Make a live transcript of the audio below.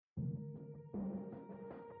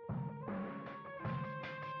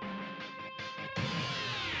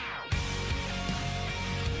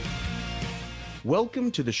Welcome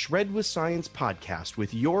to the Shred with Science podcast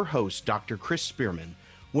with your host, Dr. Chris Spearman,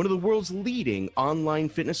 one of the world's leading online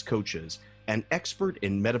fitness coaches, an expert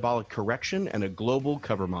in metabolic correction, and a global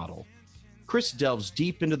cover model. Chris delves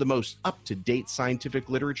deep into the most up-to-date scientific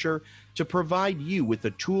literature to provide you with the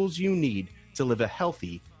tools you need to live a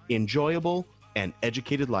healthy, enjoyable, and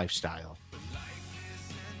educated lifestyle.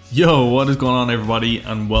 Yo, what is going on, everybody,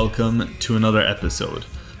 and welcome to another episode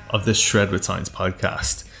of the Shred with Science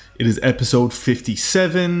podcast. It is episode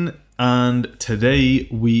 57, and today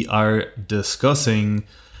we are discussing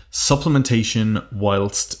supplementation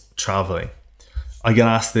whilst traveling. I get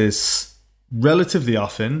asked this relatively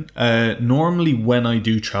often, normally when I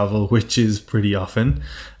do travel, which is pretty often.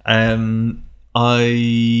 I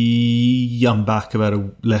am back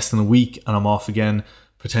about less than a week, and I'm off again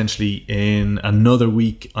potentially in another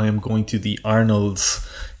week. I am going to the Arnold's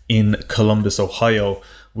in Columbus, Ohio.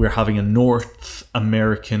 We're having a North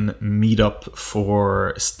American meetup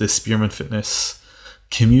for the Spearman Fitness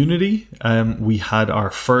community. We had our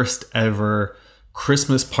first ever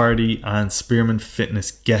Christmas party and Spearman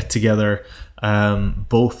Fitness get together.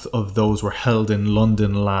 Both of those were held in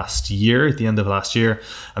London last year, at the end of last year.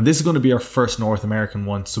 And this is going to be our first North American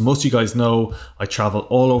one. So most of you guys know I travel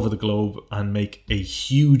all over the globe and make a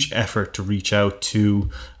huge effort to reach out to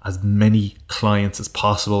as many clients as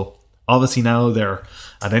possible. Obviously now there are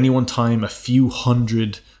at any one time a few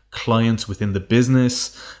hundred clients within the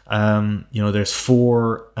business. There's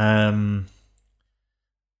four, it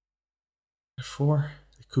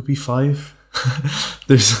could be five.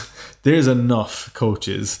 There's enough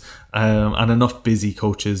coaches and enough busy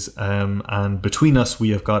coaches, and between us we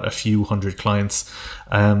have got a few hundred clients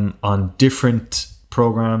on different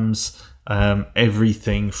programs.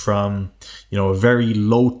 Everything from a very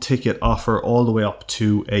low ticket offer all the way up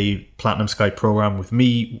to a Platinum Skype program with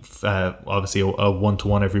me, obviously a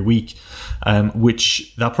 1-to-1 every week,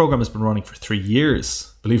 which that program has been running for 3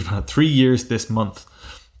 years. Believe it or not, 3 years this month.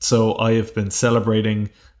 So I have been celebrating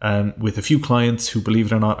with a few clients who, believe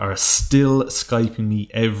it or not, are still Skyping me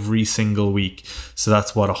every single week. So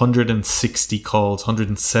that's 160 calls,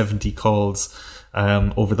 170 calls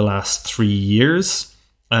over the last 3 years.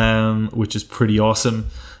 Which is pretty awesome.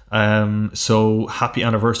 So happy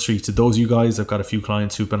anniversary to those of you guys. I've got a few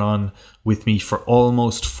clients who've been on with me for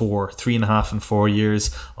almost 3.5 and 4 years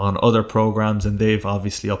on other programs, and they've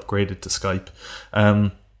obviously upgraded to Skype.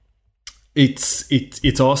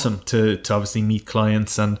 It's awesome to obviously meet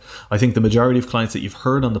clients, and I think the majority of clients that you've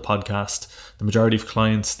heard on the podcast, the majority of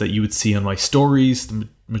clients that you would see on my stories, the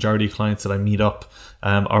majority of clients that I meet up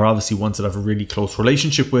are obviously ones that I have a really close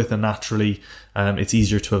relationship with, and naturally it's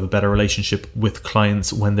easier to have a better relationship with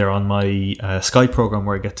clients when they're on my Skype program,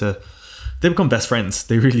 where they become best friends.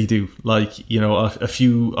 They really do. A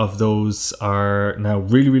few of those are now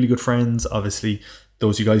really, really good friends. Obviously,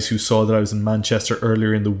 those of you guys who saw that I was in Manchester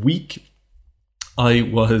earlier in the week, I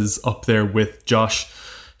was up there with Josh,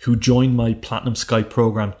 who joined my Platinum Skype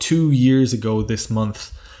program 2 years ago this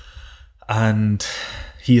month, and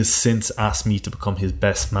he has since asked me to become his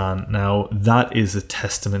best man. Now, that is a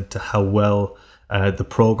testament to how well the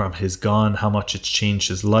program has gone, how much it's changed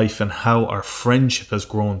his life, and how our friendship has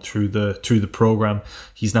grown through the program.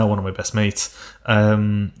 He's now one of my best mates.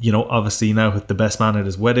 Obviously now with the best man at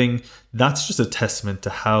his wedding, that's just a testament to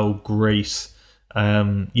how great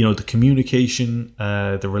the communication,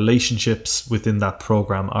 the relationships within that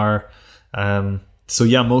program are. So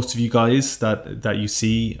yeah, most of you guys that you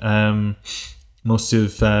see, most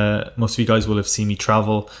of you guys will have seen me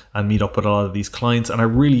travel and meet up with a lot of these clients, and I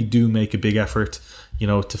really do make a big effort,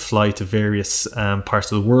 to fly to various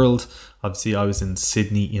parts of the world. Obviously, I was in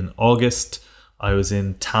Sydney in August. I was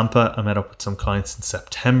in Tampa. I met up with some clients in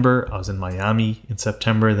September. I was in Miami in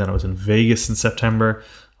September. Then I was in Vegas in September.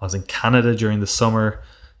 I was in Canada during the summer.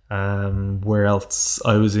 Where else?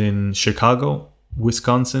 I was in Chicago,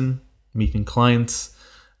 Wisconsin, meeting clients.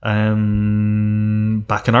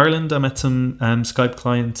 Back in Ireland, I met some Skype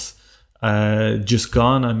clients. Just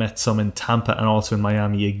gone, I met some in Tampa and also in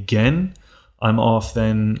Miami again. I'm off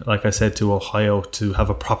then, like I said, to Ohio to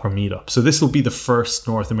have a proper meetup. So this will be the first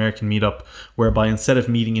North American meetup whereby instead of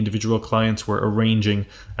meeting individual clients, we're arranging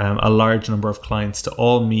a large number of clients to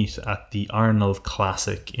all meet at the Arnold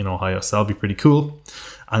Classic in Ohio. So that'll be pretty cool.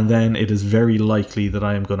 And then it is very likely that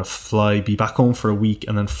I am going to be back home for a week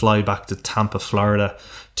and then fly back to Tampa, Florida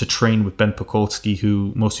to train with Ben Pokolsky,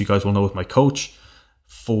 who most of you guys will know is my coach,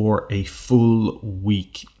 for a full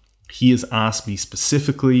week. He has asked me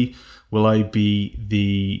specifically, will I be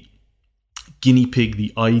the guinea pig,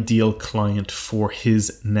 the ideal client for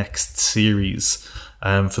his next series?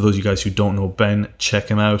 For those of you guys who don't know Ben, check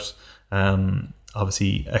him out.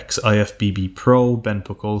 obviously ex-IFBB pro, Ben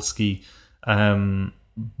Pokolsky.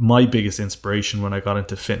 My biggest inspiration when I got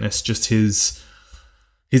into fitness, just his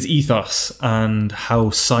ethos and how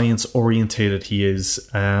science orientated he is,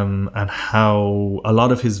 and how a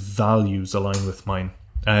lot of his values align with mine.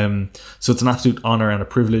 So it's an absolute honor and a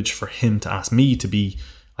privilege for him to ask me to be,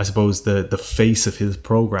 I suppose, the face of his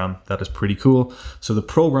program. That is pretty cool. So the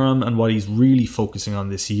program and what he's really focusing on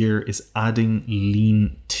this year is adding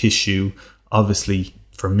lean tissue. Obviously,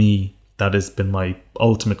 for me, that has been my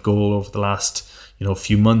ultimate goal over the last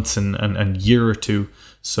few months and year or two.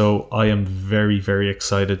 So I am very, very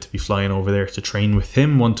excited to be flying over there to train with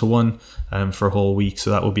him one-to-one for a whole week.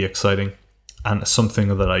 So that will be exciting and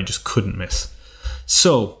something that I just couldn't miss.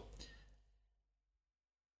 So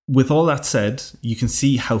with all that said, you can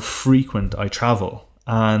see how frequent I travel.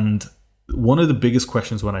 And one of the biggest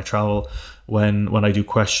questions when I travel, when I do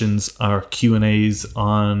questions, are Q&As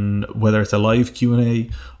on whether it's a live Q&A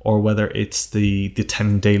or whether it's the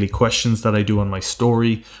 10 daily questions that I do on my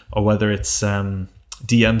story, or whether it's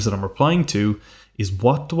DMs that I'm replying to, is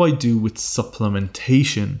what do I do with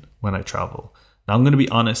supplementation when I travel? Now, I'm going to be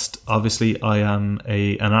honest. Obviously, I am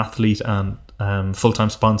an athlete and full-time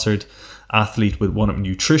sponsored athlete with One Up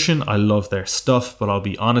Nutrition. I love their stuff, but I'll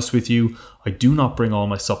be honest with you, I do not bring all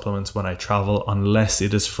my supplements when I travel unless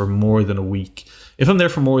it is for more than a week. If I'm there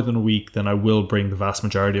for more than a week, then I will bring the vast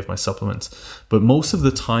majority of my supplements. But most of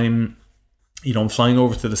the time, I'm flying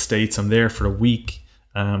over to the States, I'm there for a week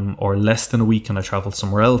or less than a week, and I travel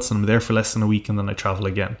somewhere else, and I'm there for less than a week, and then I travel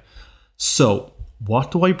again. So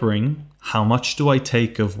what do I bring? How much do I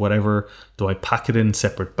take of whatever? Do I pack it in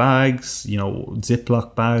separate bags,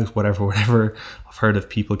 Ziploc bags, whatever? I've heard of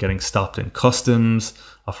people getting stopped in customs.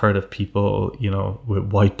 I've heard of people,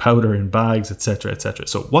 with white powder in bags, etc., etc.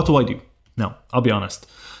 So what do I do? Now, I'll be honest.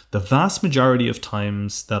 The vast majority of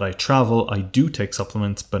times that I travel, I do take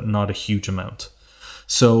supplements, but not a huge amount.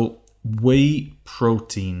 So whey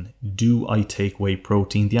protein. Do I take whey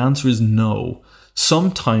protein? The answer is no.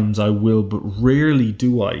 Sometimes I will, but rarely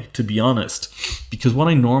do I, to be honest, because what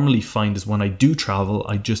I normally find is when I do travel,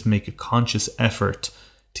 I just make a conscious effort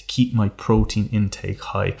to keep my protein intake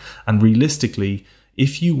high. And realistically,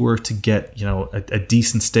 if you were to get, a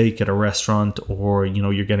decent steak at a restaurant, or,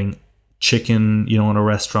 you're getting chicken, in a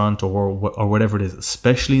restaurant or whatever it is,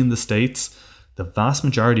 especially in the States, the vast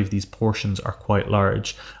majority of these portions are quite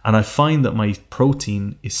large. And I find that my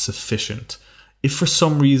protein is sufficient. If for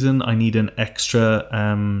some reason I need an extra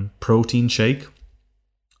protein shake,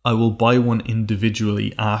 I will buy one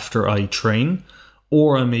individually after I train,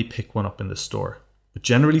 or I may pick one up in the store. But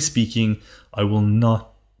generally speaking, I will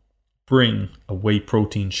not bring a whey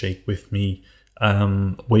protein shake with me,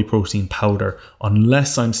 whey protein powder,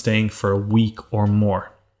 unless I'm staying for a week or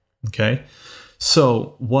more. Okay?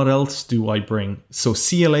 So what else do I bring? So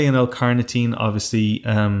CLA and L-carnitine, obviously,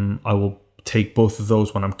 I will take both of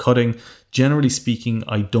those when I'm cutting. Generally speaking,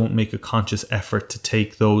 I don't make a conscious effort to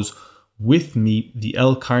take those with me. The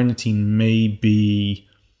L-carnitine may be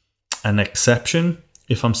an exception.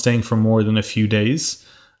 If I'm staying for more than a few days,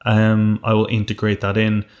 I will integrate that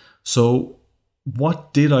in. So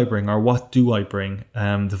what did I bring, or what do I bring?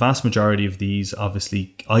 The vast majority of these,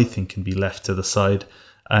 obviously, I think can be left to the side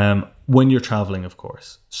when you're traveling, of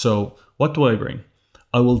course. So what do I bring?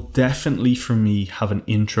 I will definitely, for me, have an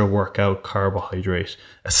intra-workout carbohydrate,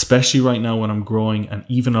 especially right now when I'm growing, and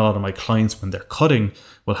even a lot of my clients, when they're cutting,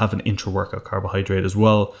 will have an intra-workout carbohydrate as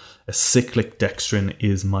well. A cyclic dextrin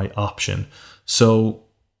is my option. So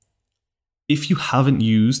if you haven't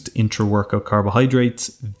used intra-workout carbohydrates,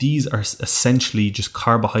 these are essentially just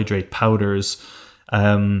carbohydrate powders.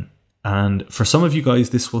 And for some of you guys,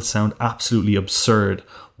 this will sound absolutely absurd.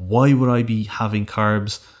 Why would I be having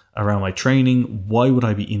carbs around my training? Why would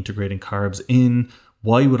I be integrating carbs in?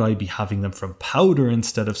 Why would I be having them from powder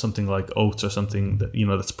instead of something like oats or something that,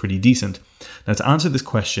 that's pretty decent? Now, to answer this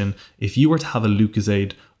question, if you were to have a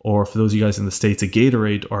Lucozade, or for those of you guys in the States, a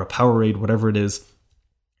Gatorade or a Powerade, whatever it is,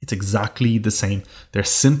 it's exactly the same. They're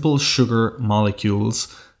simple sugar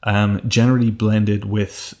molecules, generally blended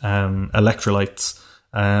with electrolytes.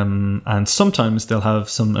 And sometimes they'll have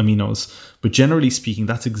some aminos, but generally speaking,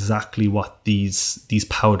 that's exactly what these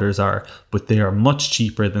powders are. But they are much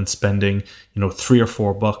cheaper than spending, $3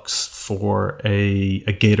 or $4 for a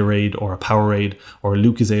Gatorade or a Powerade or a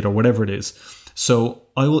Lucozade or whatever it is. So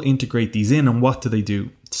I will integrate these in, and what do they do?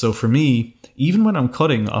 So for me, even when I'm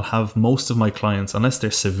cutting, I'll have most of my clients, unless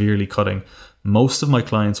they're severely cutting, most of my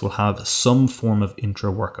clients will have some form of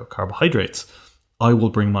intra-workout carbohydrates. I will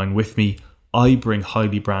bring mine with me. I bring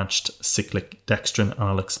highly branched cyclic dextrin, and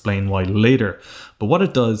I'll explain why later. But what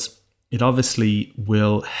it does it obviously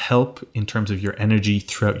will help in terms of your energy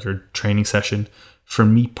throughout your training session. For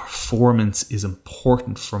me, performance is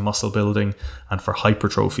important for muscle building and for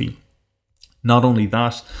hypertrophy. Not only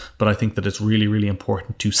that, but I think that it's really, really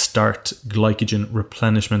important to start glycogen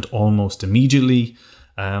replenishment almost immediately.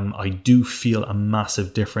 I do feel a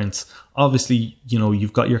massive difference. Obviously,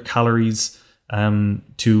 you've got your calories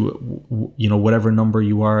to, whatever number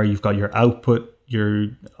you are, you've got your output,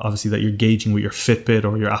 obviously that you're gauging with your Fitbit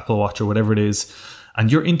or your Apple Watch or whatever it is,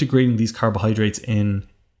 and you're integrating these carbohydrates in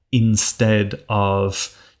instead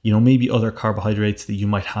of, maybe other carbohydrates that you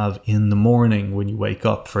might have in the morning when you wake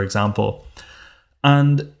up, for example.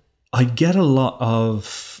 And I get a lot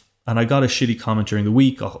of, and I got a shitty comment during the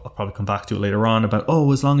week, I'll probably come back to it later on, about,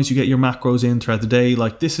 as long as you get your macros in throughout the day,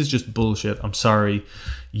 like, this is just bullshit. I'm sorry.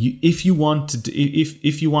 If you want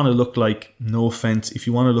to look like, no offense, if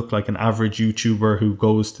you want to look like an average YouTuber who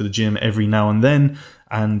goes to the gym every now and then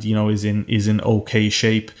and, is in okay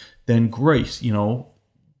shape, then great,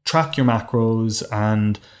 track your macros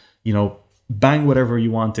and, bang whatever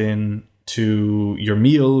you want in to your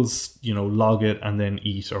meals, log it and then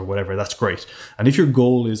eat or whatever. That's great. And if your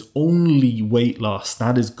goal is only weight loss,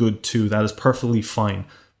 that is good too. That is perfectly fine.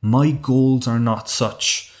 My goals are not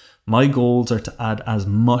such. My goals are to add as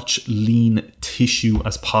much lean tissue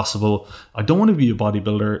as possible. I don't want to be a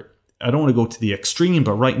bodybuilder. I don't want to go to the extreme,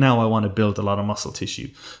 but right now I want to build a lot of muscle tissue.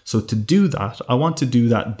 So to do that, I want to do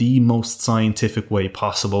that the most scientific way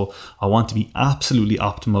possible. I want to be absolutely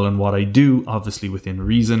optimal in what I do, obviously within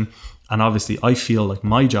reason. And obviously I feel like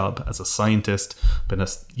my job as a scientist, been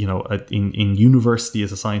in university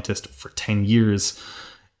as a scientist for 10 years,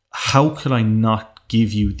 how could I not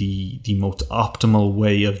give you the most optimal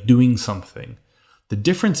way of doing something? The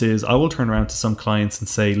difference is I will turn around to some clients and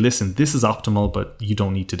say, listen, this is optimal, but you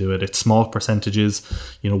don't need to do it. It's small percentages,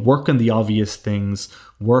 work on the obvious things,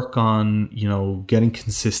 work on, getting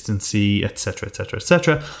consistency, etc., etc.,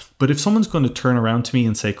 etc. But if someone's going to turn around to me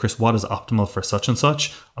and say, Chris, what is optimal for such and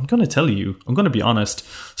such? I'm going to tell you, I'm going to be honest.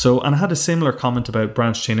 So, and I had a similar comment about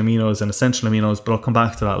branched chain aminos and essential aminos, but I'll come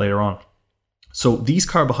back to that later on. So these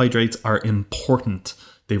carbohydrates are important.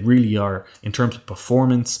 They really are, in terms of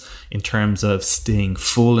performance, in terms of staying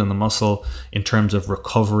full in the muscle, in terms of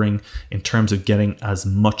recovering, in terms of getting as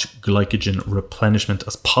much glycogen replenishment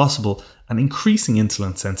as possible, and increasing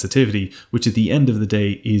insulin sensitivity, which at the end of the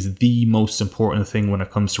day is the most important thing when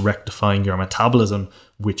it comes to rectifying your metabolism,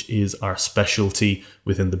 which is our specialty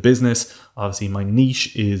within the business. Obviously, my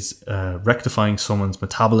niche is rectifying someone's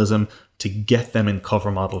metabolism to get them in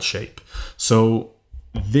cover model shape. So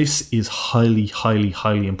this is highly, highly,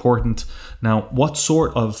 highly important. Now, what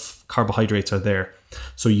sort of carbohydrates are there?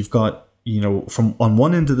 So you've got, from on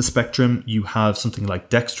one end of the spectrum, you have something like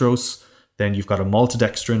dextrose, then you've got a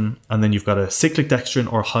maltodextrin, and then you've got a cyclic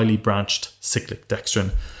dextrin or highly branched cyclic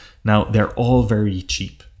dextrin. Now, they're all very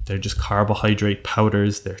cheap. They're just carbohydrate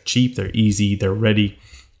powders. They're cheap, they're easy, they're ready.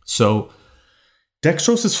 So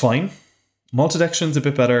dextrose is fine. Maltodextrin is a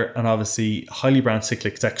bit better, and obviously highly branched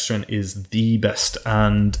cyclic dextrin is the best.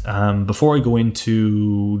 And before I go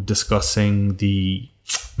into discussing the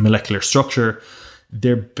molecular structure,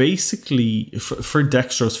 they're basically, for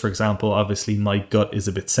dextrose, for example, obviously my gut is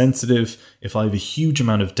a bit sensitive. If I have a huge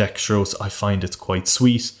amount of dextrose, I find it's quite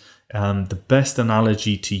sweet. The best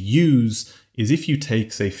analogy to use is if you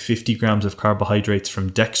take, say, 50 grams of carbohydrates from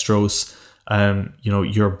dextrose,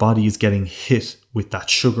 your body is getting hit with that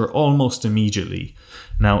sugar almost immediately.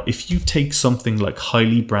 Now, if you take something like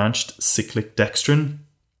highly branched cyclic dextrin,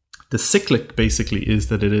 the cyclic basically is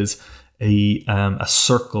that it is a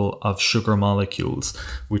circle of sugar molecules,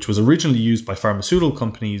 which was originally used by pharmaceutical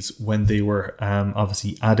companies when they were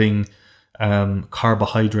obviously adding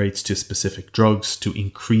carbohydrates to specific drugs to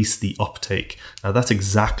increase the uptake. Now, that's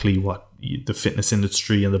exactly what the fitness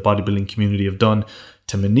industry and the bodybuilding community have done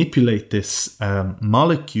to manipulate this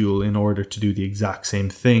molecule in order to do the exact same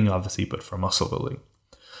thing, obviously, but for muscle building.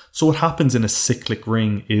 So what happens in a cyclic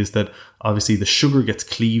ring is that obviously the sugar gets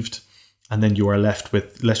cleaved, and then you are left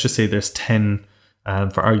with, let's just say there's 10,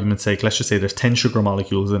 for argument's sake, let's just say there's 10 sugar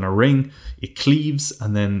molecules in a ring. It cleaves,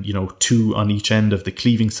 and then, 2 on each end of the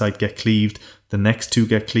cleaving site get cleaved. The next 2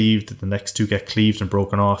 get cleaved, the next 2 get cleaved and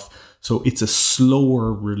broken off. So it's a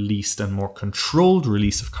slower released and more controlled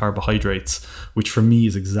release of carbohydrates, which for me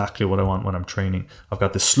is exactly what I want when I'm training. I've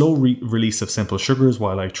got the slow release of simple sugars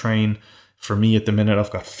while I train. For me at the minute, I've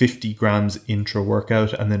got 50 grams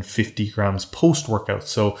intra-workout and then 50 grams post-workout.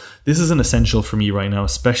 So this is an essential for me right now,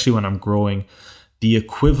 especially when I'm growing. The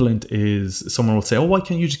equivalent is, someone will say, oh, why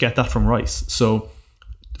can't you just get that from rice? So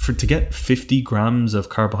to get 50 grams of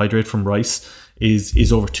carbohydrate from rice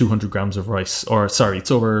is over 200 grams of rice. Or sorry,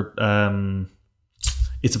 it's over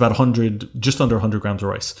it's about 100, just under 100 grams of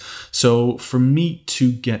rice. So for me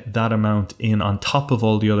to get that amount in on top of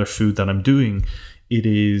all the other food that I'm doing,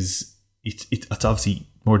 it's obviously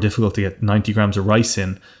more difficult to get 90 grams of rice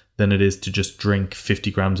in than it is to just drink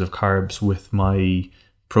 50 grams of carbs with my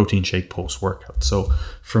protein shake post-workout. So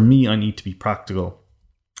for me, I need to be practical.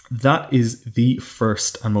 That is the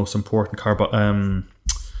first and most important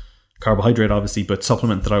carbohydrate, obviously, but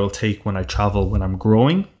supplement that I will take when I travel, when I'm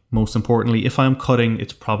growing. Most importantly, if I'm cutting,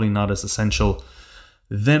 it's probably not as essential.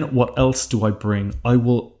 Then what else do I bring?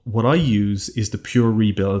 What I use is the Pure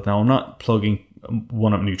Rebuild. Now, I'm not plugging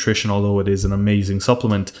One Up Nutrition, although it is an amazing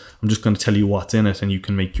supplement. I'm just going to tell you what's in it and you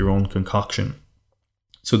can make your own concoction.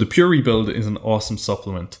 So the Pure Rebuild is an awesome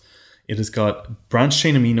supplement. It has got branched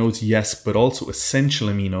chain aminos, yes, but also essential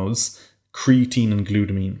aminos, creatine and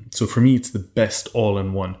glutamine. So for me, it's the best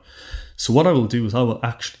all-in-one. So what I will do is I will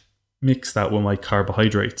actually mix that with my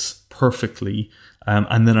carbohydrates perfectly,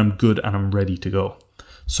 and then I'm good and I'm ready to go.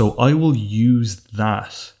 So I will use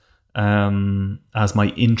that as my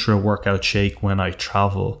intra-workout shake when I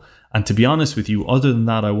travel. And to be honest with you, other than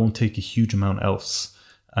that, I won't take a huge amount else.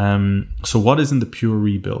 So what is in the Pure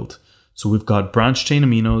Rebuild? So we've got branched chain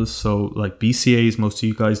aminos, so like BCAAs, most of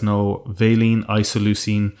you guys know, valine,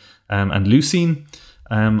 isoleucine, and leucine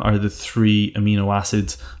are the 3 amino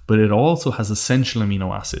acids, but it also has essential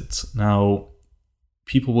amino acids. Now,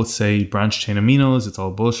 people would say branched chain aminos, it's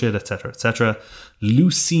all bullshit, etc., etc.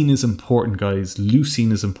 Leucine is important, guys.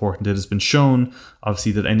 Leucine is important. It has been shown,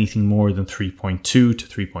 obviously, that anything more than 3.2 to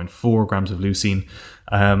 3.4 grams of leucine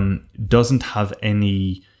doesn't have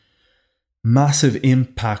any massive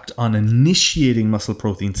impact on initiating muscle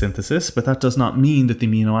protein synthesis, but that does not mean that the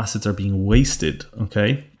amino acids are being wasted,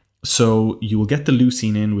 okay? So you will get the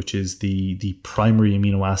leucine in, which is the primary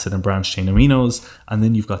amino acid and branched chain aminos, and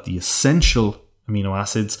then you've got the essential amino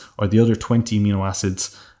acids, or the other 20 amino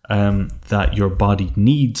acids that your body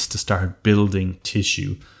needs to start building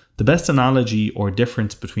tissue. The best analogy or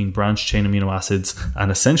difference between branched chain amino acids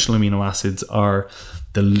and essential amino acids are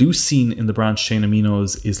the leucine in the branched chain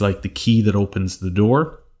aminos is like the key that opens the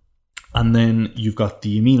door. And then you've got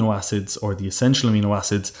the amino acids or the essential amino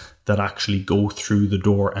acids that actually go through the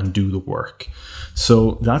door and do the work.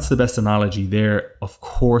 So that's the best analogy there. Of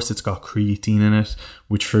course, it's got creatine in it,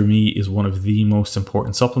 which for me is one of the most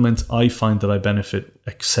important supplements. I find that I benefit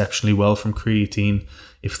exceptionally well from creatine.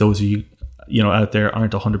 If those of you out there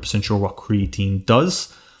aren't 100% sure what creatine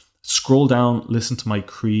does, scroll down, listen to my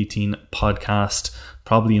creatine podcast,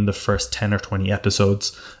 probably in the first 10 or 20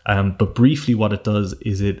 episodes. But briefly what it does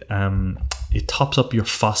is it tops up your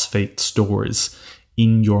phosphate stores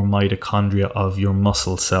in your mitochondria of your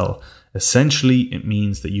muscle cell. Essentially, it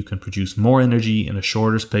means that you can produce more energy in a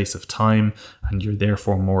shorter space of time, and you're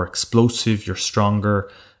therefore more explosive, you're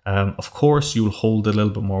stronger. Of course, you'll hold a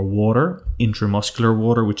little bit more water, intramuscular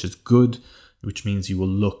water, which is good, which means you will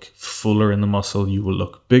look fuller in the muscle, you will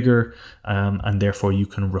look bigger, and therefore you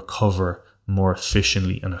can recover more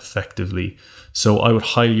efficiently and effectively. So I would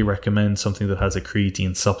highly recommend something that has a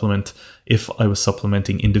creatine supplement. If I was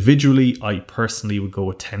supplementing individually, I personally would go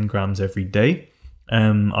with 10 grams every day.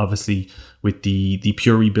 Obviously, with the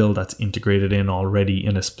Pure Rebuild, that's integrated in already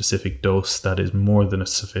in a specific dose that is more than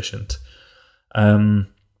sufficient.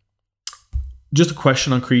 Just a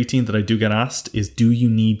question on creatine that I do get asked is, do you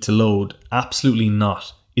need to load? Absolutely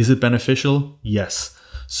not. Is it beneficial? Yes.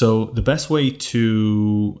 So the best way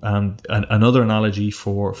to, another analogy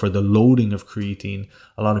for the loading of creatine,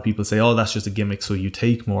 a lot of people say, oh, that's just a gimmick so you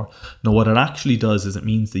take more. No, what it actually does is it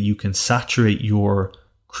means that you can saturate your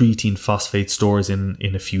creatine phosphate stores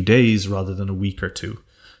in a few days rather than a week or two.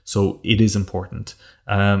 So it is important.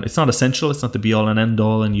 It's not essential, it's not the be all and end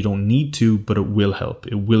all, and you don't need to, but it will help.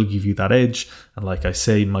 It will give you that edge. And like I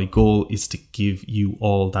say, my goal is to give you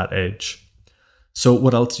all that edge. So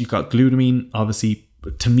what else? You've got glutamine. Obviously,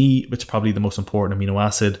 to me, it's probably the most important amino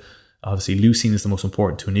acid. Obviously, leucine is the most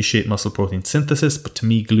important to initiate muscle protein synthesis, but to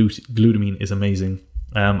me, glutamine is amazing.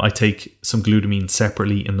 I take some glutamine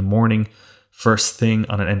separately in the morning, first thing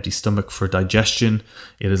on an empty stomach for digestion.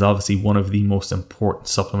 It is obviously one of the most important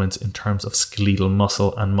supplements in terms of skeletal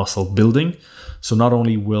muscle and muscle building. So not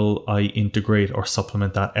only will I integrate or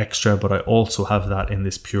supplement that extra, but I also have that in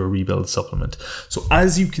this Pure Rebuild supplement. So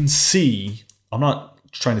as you can see, I'm not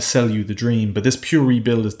trying to sell you the dream, but this Pure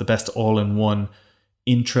Rebuild is the best all-in-one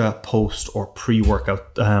intra, post, or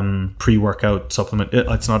pre-workout supplement.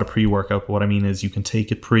 It's not a pre-workout, but what I mean is you can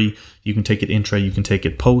take it pre, you can take it intra, you can take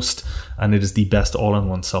it post, and it is the best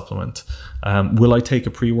all-in-one supplement. Will I take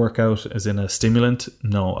a pre-workout as in a stimulant?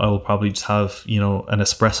 No, I will probably just have, an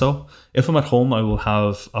espresso. If I'm at home, I will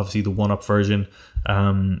have obviously the 1UP version,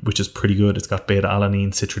 which is pretty good. It's got beta-alanine,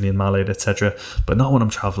 citrulline malate, etc. But not when I'm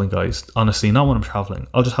traveling, guys. Honestly, not when I'm traveling.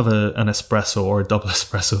 I'll just have an espresso or a double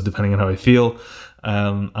espresso, depending on how I feel,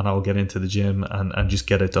 and I'll get into the gym and just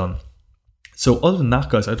get it done. So other than that,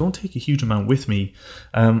 guys, I don't take a huge amount with me.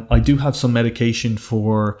 I do have some medication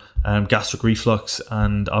for gastric reflux,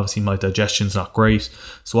 and obviously my digestion's not great.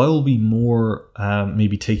 So I will be more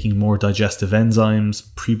maybe taking more digestive enzymes,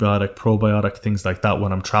 prebiotic, probiotic, things like that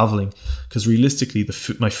when I'm traveling. Because realistically,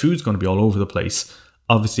 my food's going to be all over the place.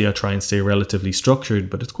 Obviously, I try and stay relatively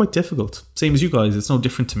structured, but it's quite difficult. Same as you guys, it's no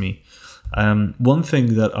different to me. One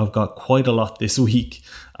thing that I've got quite a lot this week,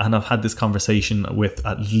 and I've had this conversation with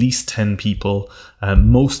at least 10 people,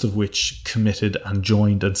 most of which committed and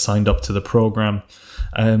joined and signed up to the program.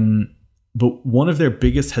 But one of their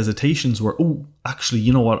biggest hesitations were, actually,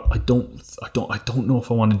 you know what? I don't know if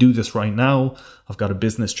I want to do this right now. I've got a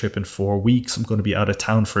business trip in 4 weeks. I'm going to be out of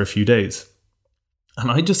town for a few days. And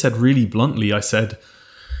I just said really bluntly, I said,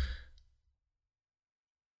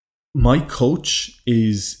 my coach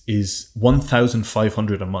is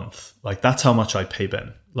 $1,500 a month. Like, that's how much I pay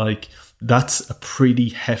Ben. Like, that's a pretty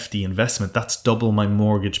hefty investment. That's double my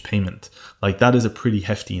mortgage payment. Like, that is a pretty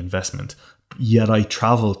hefty investment. Yet I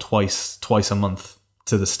travel twice a month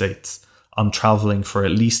to the States. I'm traveling for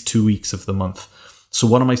at least 2 weeks of the month. So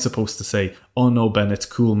what am I supposed to say? Oh no, Ben, it's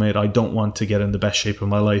cool, mate. I don't want to get in the best shape of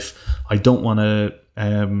my life. I don't want to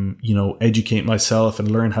educate myself and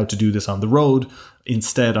learn how to do this on the road.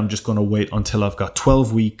 Instead, I'm just going to wait until I've got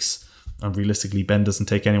 12 weeks. And realistically, Ben doesn't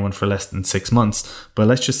take anyone for less than 6 months. But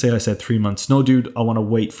let's just say I said 3 months. No, dude, I want to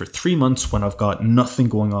wait for 3 months when I've got nothing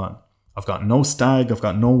going on. I've got no stag. I've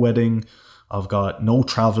got no wedding. I've got no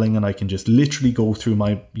traveling, and I can just literally go through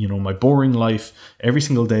my boring life every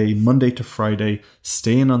single day, Monday to Friday,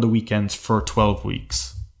 staying on the weekends for 12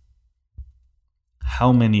 weeks.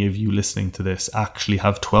 How many of you listening to this actually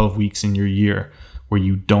have 12 weeks in your year where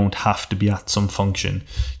you don't have to be at some function?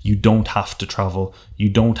 You don't have to travel. You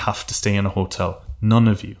don't have to stay in a hotel. None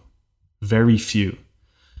of you. Very few.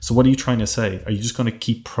 So what are you trying to say? Are you just going to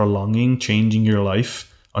keep changing your life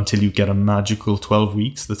until you get a magical 12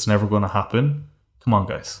 weeks that's never going to happen? Come on,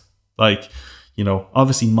 guys.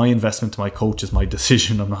 Obviously my investment to my coach is my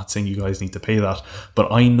decision. I'm not saying you guys need to pay that, but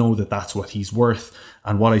I know that that's what he's worth.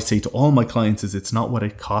 And what I say to all my clients is, it's not what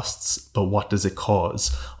it costs, but what does it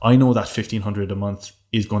cause? I know that $1,500 a month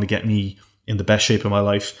is going to get me in the best shape of my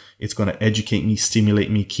life. It's going to educate me, stimulate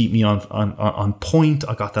me, keep me on point.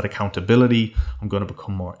 I got that accountability. I'm going to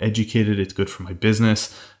become more educated. It's good for my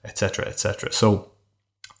business, etc., etc. So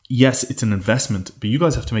yes, it's an investment, but you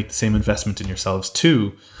guys have to make the same investment in yourselves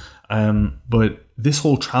too. But this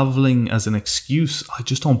whole traveling as an excuse, I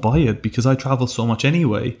just don't buy it, because I travel so much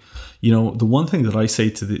anyway. The one thing that I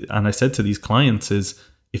say I said to these clients is,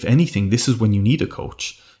 if anything, this is when you need a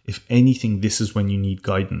coach. If anything, this is when you need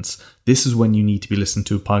guidance. This is when you need to be listening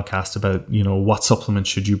to a podcast about, what supplements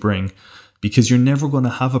should you bring, because you're never going to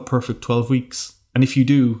have a perfect 12 weeks. And if you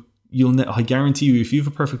do, I guarantee you, if you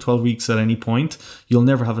have a perfect 12 weeks at any point, you'll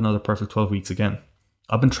never have another perfect 12 weeks again.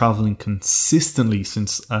 I've been traveling consistently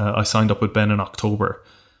since I signed up with Ben in October.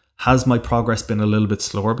 Has my progress been a little bit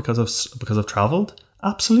slower because I've traveled?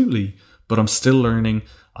 Absolutely. But I'm still learning.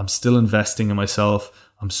 I'm still investing in myself.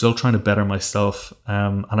 I'm still trying to better myself.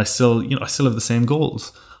 And I still have the same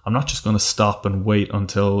goals. I'm not just going to stop and wait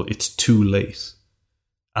until it's too late.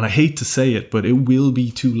 And I hate to say it, but it will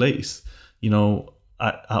be too late.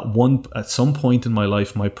 At some point in my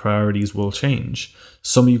life, my priorities will change.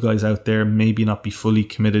 Some of you guys out there maybe not be fully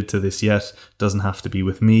committed to this yet. It doesn't have to be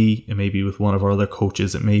with me. It may be with one of our other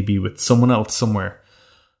coaches. It may be with someone else somewhere.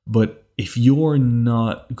 But if you're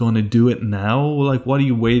not going to do it now, what are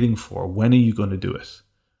you waiting for? When are you going to do it?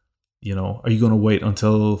 Are you going to wait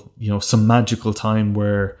until, some magical time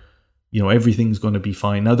where, everything's going to be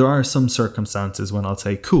fine? Now, there are some circumstances when I'll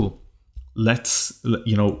say, cool,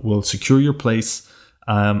 we'll secure your place.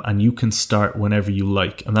 And you can start whenever you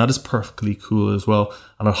like. And that is perfectly cool as well.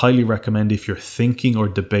 And I highly recommend, if you're thinking or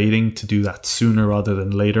debating to do that sooner rather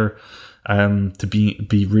than later, from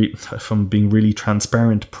being really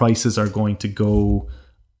transparent, prices are going to go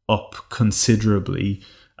up considerably.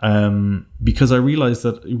 Because I realized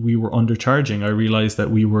that we were undercharging. I realized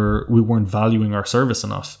that we weren't valuing our service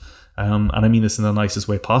enough. And I mean this in the nicest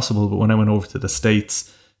way possible. But when I went over to the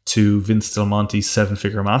States to Vince Del Monte's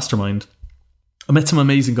 7-Figure Mastermind, I met some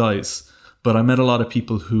amazing guys, but I met a lot of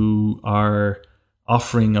people who are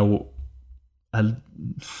offering a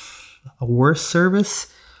worse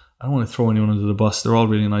service. I don't want to throw anyone under the bus. They're all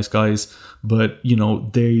really nice guys, but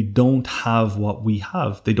they don't have what we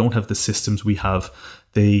have. They don't have the systems we have.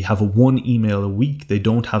 They have one email a week. They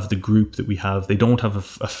don't have the group that we have. They don't have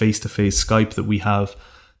a face-to-face Skype that we have.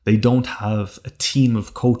 They don't have a team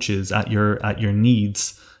of coaches at your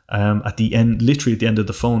needs. At the end, literally at the end of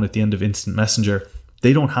the phone, at the end of Instant Messenger,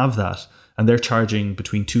 they don't have that, and they're charging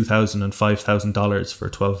between $2,000 and $5,000 for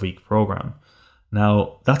a 12-week program.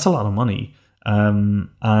 Now, that's a lot of money, and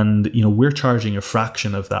we're charging a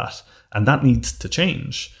fraction of that, and that needs to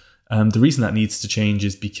change. The reason that needs to change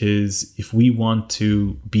is because if we want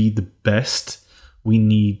to be the best, we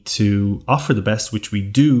need to offer the best, which we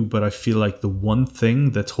do. But I feel like the one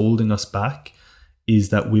thing that's holding us back is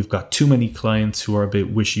that we've got too many clients who are a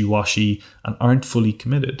bit wishy-washy and aren't fully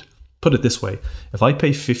committed. Put it this way, if I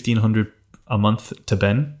pay $1,500 a month to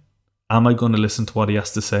Ben, am I going to listen to what he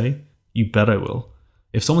has to say? You bet I will.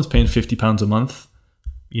 If someone's paying £50 a month,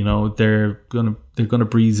 they're gonna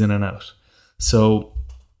breeze in and out. So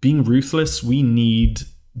being ruthless, we need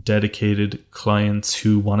dedicated clients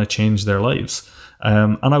who want to change their lives.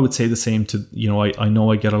 And I would say the same to, I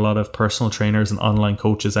know I get a lot of personal trainers and online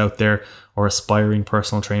coaches out there, or aspiring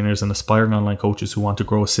personal trainers and aspiring online coaches who want to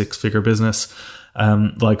grow a 6-figure business,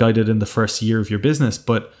 like I did in the first year of your business.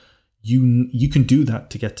 But you can do that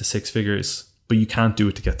to get to 6 figures, but you can't do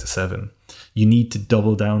it to get to 7. You need to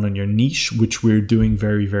double down on your niche, which we're doing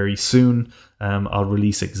very, very soon. I'll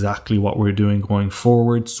release exactly what we're doing going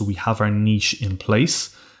forward, so we have our niche in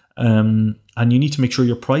place. And you need to make sure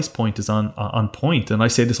your price point is on point. And I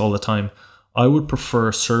say this all the time. I would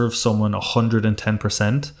prefer serve someone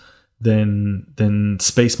 110% than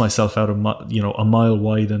space myself out a mile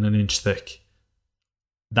wide and an inch thick.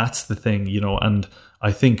 That's the thing, and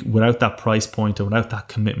I think without that price point and without that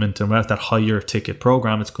commitment and without that higher ticket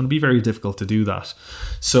program, it's going to be very difficult to do that.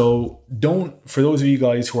 So for those of you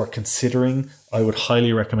guys who are considering, I would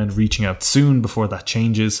highly recommend reaching out soon before that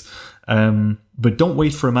changes. But don't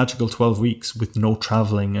wait for a magical 12 weeks with no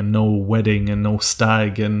traveling and no wedding and no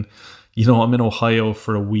stag. And, I'm in Ohio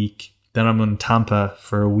for a week. Then I'm in Tampa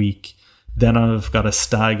for a week. Then I've got a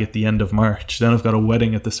stag at the end of March. Then I've got a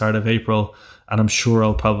wedding at the start of April. And I'm sure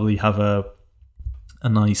I'll probably have a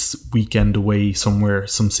nice weekend away somewhere,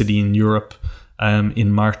 some city in Europe,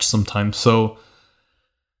 in March sometime. So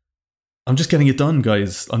I'm just getting it done,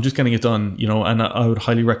 guys. I'm just getting it done, and I would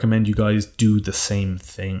highly recommend you guys do the same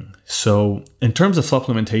thing. So in terms of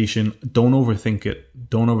supplementation, don't overthink it.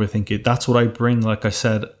 Don't overthink it. That's what I bring. Like I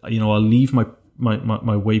said, I'll leave my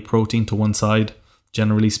whey protein to one side,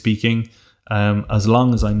 generally speaking, as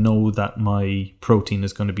long as I know that my protein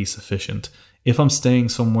is going to be sufficient. If I'm staying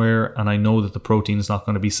somewhere and I know that the protein is not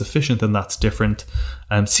going to be sufficient, then that's different.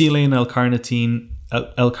 CLA and L-carnitine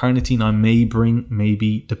I may bring,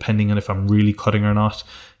 maybe, depending on if I'm really cutting or not.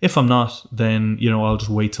 If I'm not, then, I'll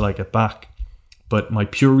just wait till I get back. But my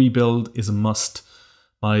pure rebuild is a must.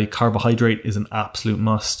 My carbohydrate is an absolute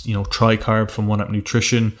must. Tri-carb from 1UP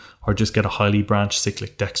Nutrition, or just get a highly branched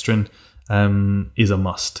cyclic dextrin is a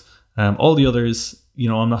must. All the others,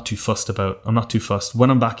 I'm not too fussed about. I'm not too fussed. When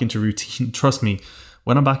I'm back into routine, trust me,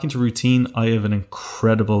 when I'm back into routine, I have an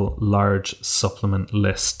incredible large supplement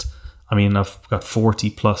list. I mean, I've got 40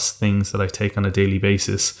 plus things that I take on a daily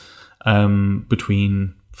basis,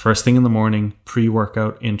 between first thing in the morning,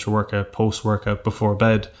 pre-workout, intra-workout, post-workout, before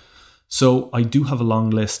bed. So I do have a long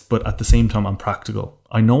list, but at the same time, I'm practical.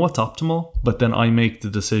 I know what's optimal, but then I make the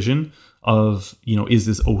decision of, is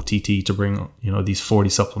this OTT to bring, these 40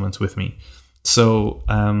 supplements with me? So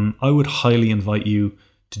I would highly invite you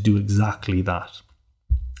to do exactly that.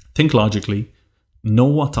 Think logically, know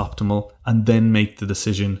what's optimal, and then make the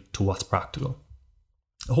decision to what's practical.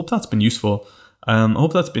 I hope that's been useful. And,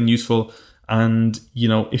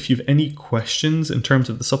 if you have any questions in terms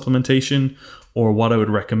of the supplementation or what I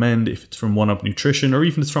would recommend, if it's from 1UP Nutrition or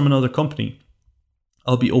even if it's from another company,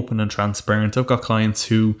 I'll be open and transparent. I've got clients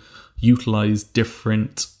who utilize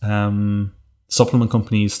different supplement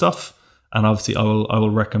companies' stuff. And obviously I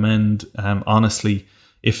will recommend, honestly,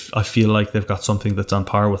 if I feel like they've got something that's on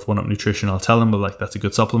par with 1UP Nutrition, I'll tell them, that's a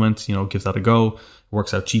good supplement, give that a go. It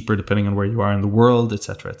works out cheaper depending on where you are in the world,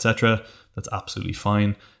 etc., etc. That's absolutely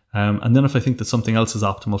fine. And then if I think that something else is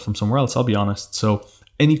optimal from somewhere else, I'll be honest. So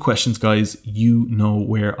any questions, guys, you know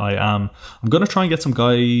where I am. I'm going to try and get some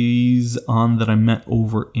guys on that I met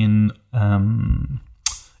over in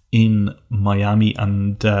Miami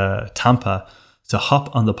and Tampa to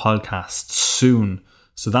hop on the podcast soon.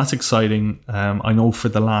 So that's exciting. I know for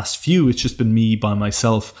the last few, it's just been me by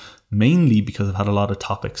myself, mainly because I've had a lot of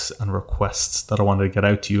topics and requests that I wanted to get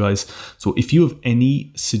out to you guys. So if you have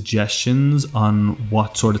any suggestions on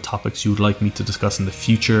what sort of topics you would like me to discuss in the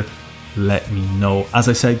future, let me know. As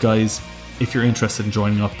I said, guys, if you're interested in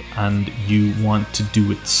joining up and you want to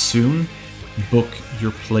do it soon, book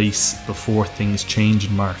your place before things change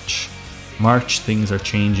in March. March, things are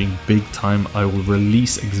changing big time. I will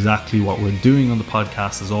release exactly what we're doing on the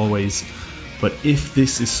podcast as always. But if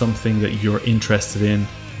this is something that you're interested in,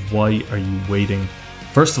 why are you waiting?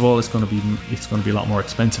 First of all, it's going to be a lot more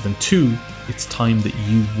expensive, and two, it's time that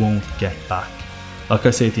you won't get back. Like I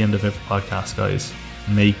say at the end of every podcast, guys,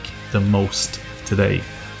 make the most today.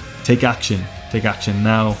 Take action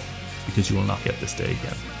now, because you will not get this day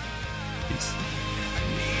again. Peace.